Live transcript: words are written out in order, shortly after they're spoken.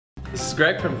This is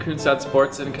Greg from Compensate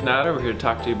Sports in Canada. We're here to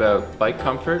talk to you about bike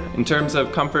comfort. In terms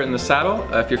of comfort in the saddle,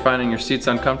 if you're finding your seats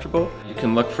uncomfortable, you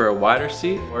can look for a wider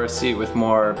seat or a seat with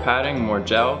more padding, more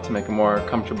gel to make a more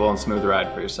comfortable and smooth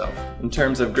ride for yourself. In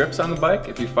terms of grips on the bike,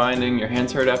 if you're finding your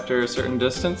hands hurt after a certain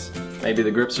distance, maybe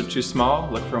the grips are too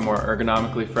small, look for a more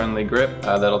ergonomically friendly grip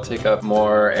that'll take up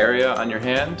more area on your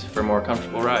hand for a more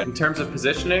comfortable ride. In terms of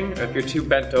positioning, if you're too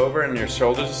bent over and your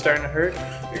shoulders are starting to hurt,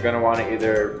 you're going to want to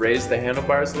either raise the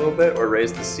handlebars a little bit or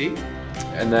raise the seat.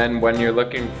 And then when you're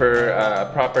looking for a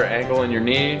proper angle in your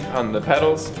knee on the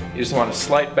pedals, you just want a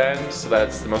slight bend so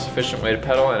that's the most efficient way to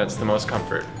pedal and it's the most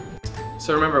comfort.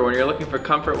 So remember, when you're looking for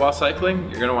comfort while cycling,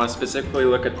 you're going to want to specifically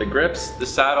look at the grips, the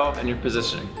saddle, and your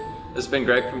positioning. This has been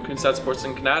Greg from Compensate Sports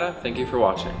in Canada. Thank you for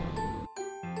watching.